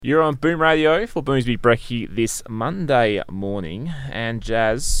You're on Boom Radio for Boomsby Brekkie this Monday morning. And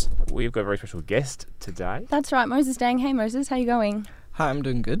Jazz, we've got a very special guest today. That's right, Moses Dang. Hey, Moses, how you going? Hi, I'm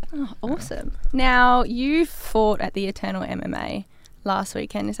doing good. Oh, awesome. Now, you fought at the Eternal MMA last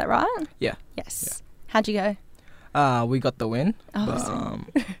weekend, is that right? Yeah. Yes. How'd you go? We got the win, Awesome.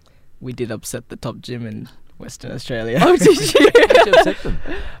 but we did upset the top gym in Western Australia. Oh, did you? How'd you upset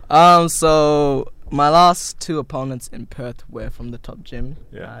them? So my last two opponents in Perth were from the top gym.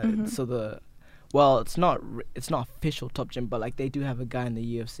 Yeah. So it's not official top gym, but like they do have a guy in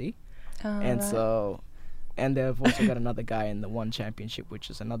the UFC, and they've also got another guy in the One Championship, which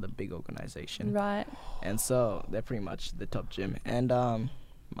is another big organization. Right. And so they're pretty much the top gym. And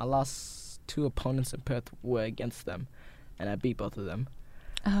my last two opponents in Perth were against them, and I beat both of them.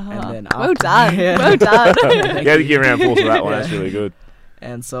 And then well after- done. Yeah. Well done. You got to give around applause for that one. That's really good.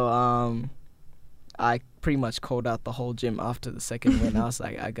 And so I pretty much called out the whole gym after the second win. I was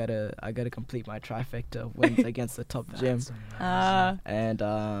like, I gotta complete my trifecta of wins against the top gym. And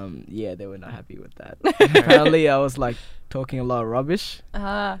they were not happy with that. Apparently, I was like talking a lot of rubbish.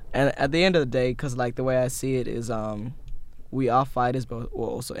 And at the end of the day, because like the way I see it is, we are fighters, but we're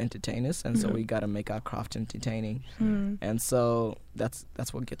also entertainers, and so we gotta make our craft entertaining. And so that's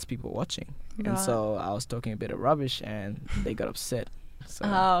what gets people watching. Right. And so I was talking a bit of rubbish, and they got upset.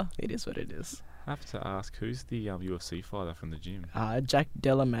 So it is what it is. I have to ask, who's the UFC fighter from the gym? Jack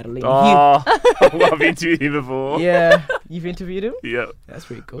Della Maddalene. Oh, I've interviewed him before. Yeah, you've interviewed him? Yeah. That's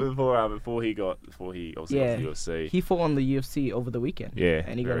pretty cool. Before he obviously got to the UFC. He fought on the UFC over the weekend. Yeah,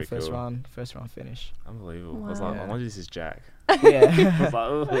 and he got a very first cool. round finish. Unbelievable. Wow. I was like, Yeah. I wonder if this is Jack. Yeah. I was like,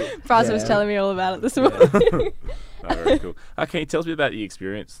 oh. Brazza was Yeah. telling me all about it this morning. No, very cool. Can you tell us a bit about the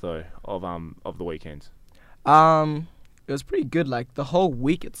experience though of the weekend? It was pretty good. Like the whole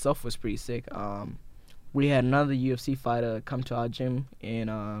week itself was pretty sick. We had another UFC fighter come to our gym in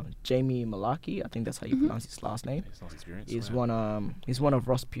Jamie Malaki. I think that's how you pronounce his last name. It's a nice experience. He's wow. he's one of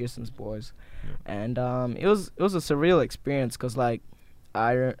Ross Pearson's boys, Yeah. and it was a surreal experience because like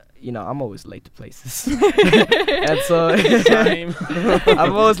I'm always late to places, and so Same.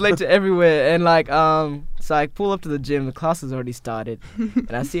 I'm always late to everywhere, and like so I pull up to the gym, the class has already started,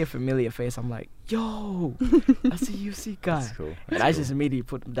 and I see a familiar face. I'm like, yo, that's a UFC guy. That's cool. And That's I cool. just immediately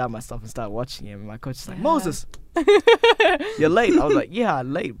put down my stuff and start watching him. And my coach is like, Moses, you're late. I was like, yeah,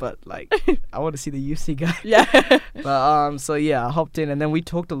 I'm late, but like, I want to see the UFC guy. Yeah. But so yeah, I hopped in, and then we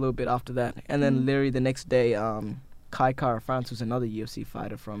talked a little bit after that. And then literally the next day, Kai Kara France, who's another UFC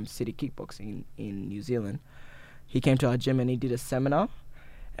fighter from City Kickboxing in New Zealand, he came to our gym and he did a seminar.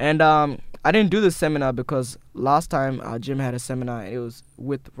 And I didn't do the seminar because last time our gym had a seminar, it was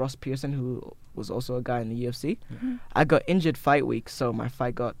with Ross Pearson, who was also a guy in the UFC. I got injured fight week, so my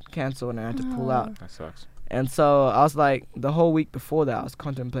fight got cancelled and I had to pull out. That sucks. And so I was like, the whole week before that, I was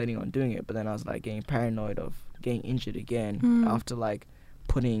contemplating on doing it, but then I was like getting paranoid of getting injured again after like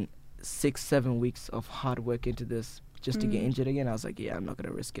putting 6-7 weeks of hard work into this just to get injured again. I was like, yeah, I'm not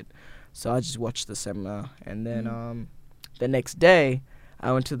gonna risk it. So I just watched the seminar, and then the next day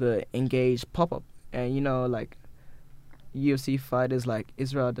I went to the Engage pop-up, and like UFC fighters like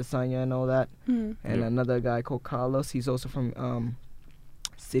Israel Adesanya and all that, and another guy called Carlos, he's also from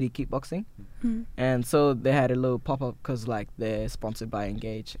City Kickboxing. And so they had a little pop-up because like they're sponsored by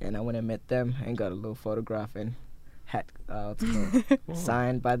Engage, and I went and met them and got a little photograph and hat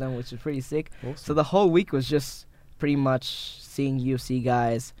signed by them, which was pretty sick. Awesome. So the whole week was just pretty much seeing UFC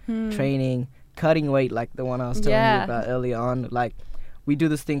guys training, cutting weight, like the one I was telling you about earlier on. Like we do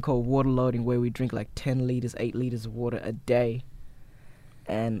this thing called water loading where we drink like 10 liters, 8 liters of water a day.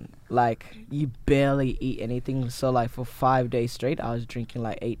 And like you barely eat anything. So like for 5 days straight, I was drinking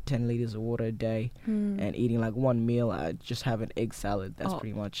like 8-10 liters of water a day and eating like one meal. I just have an egg salad. That's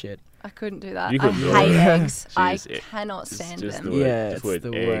pretty much it. I couldn't do that. You I couldn't do hate it. eggs. I Jeez, cannot Just stand the them. word, Yeah, just it's word the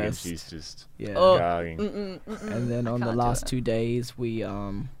egg, and worst. she's just Yeah. gagging. And then on the can't do last it. 2 days, we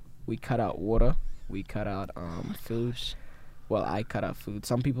cut out water. We cut out food. Well, I cut out food.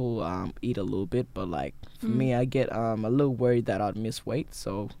 Some people eat a little bit, but like for me, I get a little worried that I'd miss weight,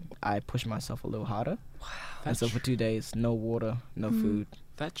 so I push myself a little harder. Wow. And so for 2 days, no water, no food.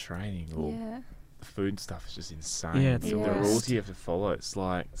 That training or Yeah. the food stuff is just insane. Yeah, it's the the worst. rules you have to follow. It's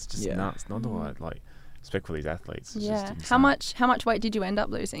just Yeah. nuts. Not like respect for these athletes. It's just Yeah. insane. How much weight did you end up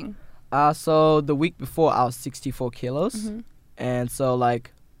losing? So the week before, I was 64 kilos, and so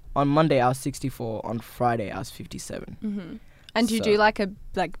like on Monday I was 64. On Friday I was 57. And do you So- do like a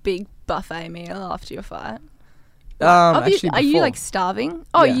big buffet meal after your fight? Actually, Are you before. like starving?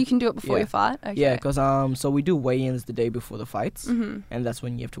 Oh, Yeah. you can do it before Yeah. your fight? Okay. Yeah, because so we do weigh-ins the day before the fights, and that's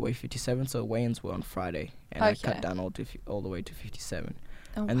when you have to weigh 57. So weigh-ins were on Friday, and I Okay. cut down all the way to 57.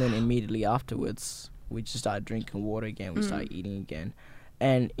 Oh, And then wow. immediately afterwards, we just started drinking water again. We Mm. started eating again.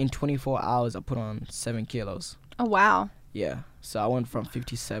 And in 24 hours, I put on 7 kilos. Oh, wow. Yeah. So I went from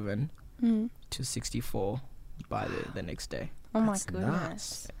 57 Mm. to 64 by the next day. Oh, my That's goodness.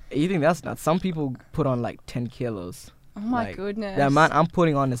 nuts. You think that's nuts? Some people put on like 10 kilos. Oh, my Like, goodness. The amount I'm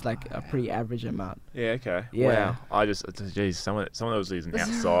putting on is like a pretty average amount. Yeah, okay. Yeah. Wow. Geez, someone else is an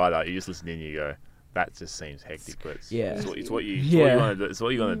outsider. You just listen in, you go, that just seems hectic, but Yeah. it's what you Yeah. want to do. It's what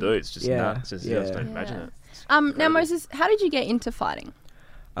you're going to do. It's just Yeah. nuts. Just, you just Yeah. don't imagine Yeah. it. It's Now, incredible. Moses, how did you get into fighting?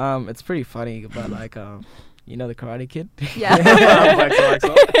 It's pretty funny, but like, you know the Karate Kid? Yeah.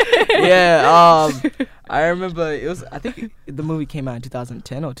 Yeah, I remember I think the movie came out in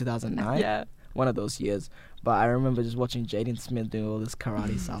 2010 or 2009. Yeah. One of those years. But I remember just watching Jaden Smith doing all this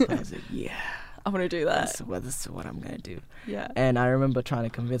karate stuff. And I was like, yeah, I want to do that. this is what I'm going to do. Yeah. And I remember trying to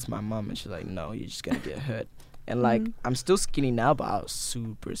convince my mom, and she's like, no, you're just going to get hurt. And like, Mhm. I'm still skinny now, but I was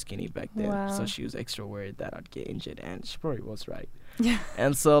super skinny back then. Wow. So she was extra worried that I'd get injured, and she probably was right. Yeah.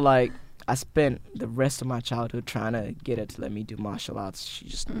 And so like, I spent the rest of my childhood trying to get her to let me do martial arts. She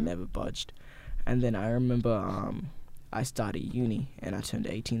just Mm. never budged. And then I remember I started uni, and I turned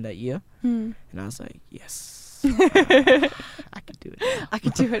 18 that year, Hmm. and I was like, yes, I can do it now. I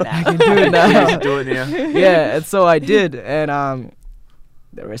can do it now. I can do it You now. should do it now. Yeah, and so I did, and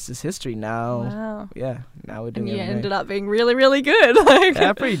the rest is history. Now, Wow. yeah, now we're And doing you MMA. ended up being really, really good. Like,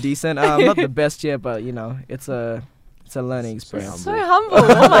 Yeah, pretty decent. Not the best yet, but you know, it's a learning So experience. so humble.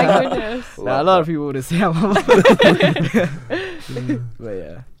 Oh my goodness. Now, a lot of people would say I'm humble. But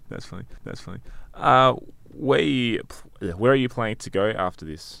yeah. That's funny. That's funny. Where are you planning to go after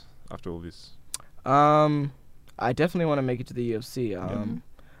this? After all this? I definitely want to make it to the UFC. Mhm.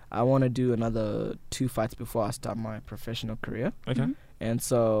 I want to do another 2 fights before I start my professional career. Okay. Mhm. And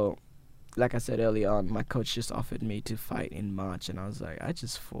so, like I said earlier on, my coach just offered me to fight in March, and I was like, I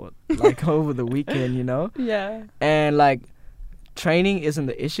just fought like over the weekend, you know? Yeah. And like, training isn't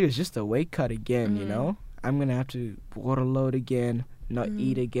the issue, it's just the weight cut again, you Mm. know? I'm going to have to water load again, not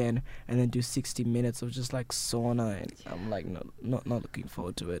eat Mm. again, and then do 60 minutes of just like sauna, and I'm like, no, not looking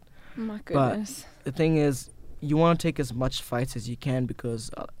forward to it. Oh my goodness. The thing is, you want to take as much fights as you can,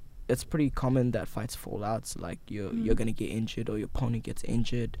 because it's pretty common that fights fall out. So like you're gonna get injured, or your opponent gets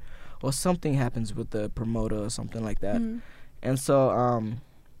injured, or something happens with the promoter or something like that. Mm. And so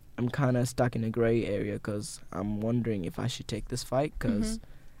I'm kind of stuck in a gray area, because I'm wondering if I should take this fight, because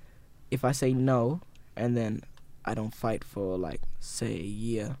if I say no and then I don't fight for like say a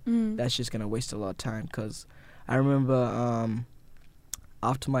year, Mm. that's just gonna waste a lot of time. Because I remember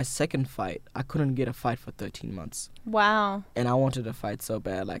after my second fight, I couldn't get a fight for 13 months. Wow. And I wanted to fight so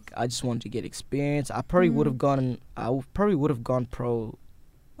bad. Like, I just wanted to get experience. I probably would have gone. Probably would have gone pro,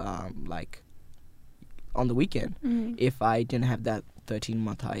 like, on the weekend Mm. if I didn't have that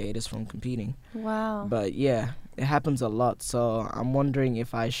 13-month hiatus from competing. Wow. But yeah, it happens a lot. So I'm wondering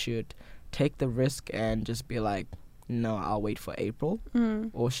if I should take the risk and just be like, no, I'll wait for April,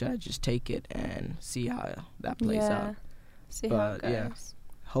 Mm. or should I just take it and see how that plays Yeah. out? See how it But, yeah. goes.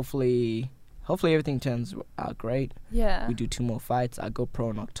 Hopefully everything turns out great. Yeah. We do 2 more fights. I go pro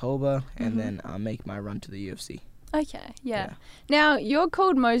in October, and Mhm. then I'll make my run to the UFC. Okay. Yeah. Now you're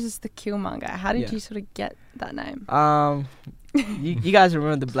called Moses the Killmonger. How did Yeah. you sort of get that name? You guys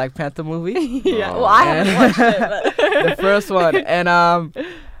remember the Black Panther movie? Yeah. Oh. Well, I haven't watched it. But The first one, and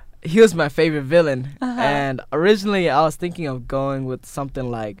he was my favorite villain. Uh-huh. And originally, I was thinking of going with something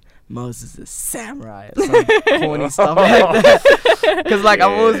like Moses the Samurai, or some corny stuff like that. Because like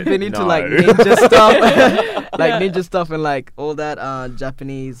I've always been into like No. ninja stuff, like Yeah. ninja stuff, and like all that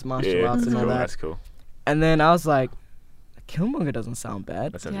Japanese martial Yeah, arts that's and all cool. that. That's cool. And then I was like, Killmonger doesn't sound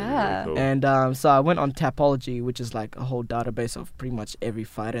bad. That sounds Yeah. really, really cool. And so I went on Tapology, which is like a whole database of pretty much every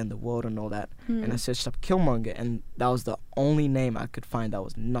fighter in the world and all that. And I Mm. searched up Killmonger, and that was the only name I could find that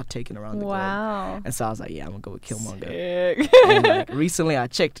was not taken around the globe. Wow. And so I was like, yeah, I'm gonna go with Killmonger. Sick. And like recently I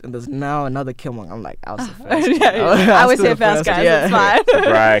checked, and there's now another Killmonger. I'm like, I was the first. Yeah, yeah. I was still here the first, guys. Yeah. It's fine. It's a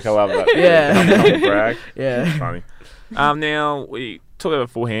brag. I love that. Yeah. Humble brag. Yeah. Funny. Now we talked about it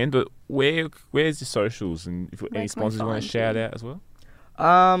beforehand, but where's your socials, and if Where any can we sponsors you want find to shout you? out as well?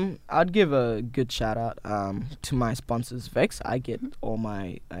 I'd give a good shout out to my sponsors, Vex. I get all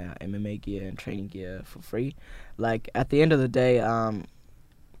my MMA gear and training gear for free. Like at the end of the day,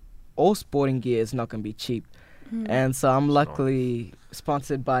 all sporting gear is not gonna be cheap, Mm. and so I'm luckily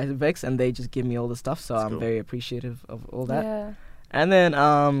sponsored by Vex, and they just give me all the stuff. So That's I'm cool. very appreciative of all that. Yeah. And then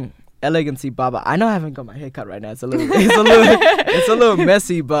Elegancy Barber. I know I haven't got my hair cut right now. It's a little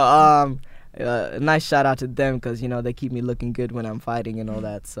messy, but a nice shout out to them, because you know they keep me looking good when I'm fighting and all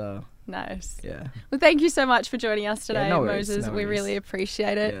that. So Nice. Yeah. Well, thank you so much for joining us today, no worries, Moses. no We worries. really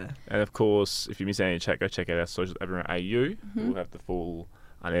appreciate it. Yeah. And of course, if you miss any chat, go check out our socials at Everyone AU. We'll have the full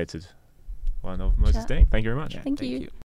unedited one of Moses Chat. Deng. Thank you very much. Yeah, Thank you.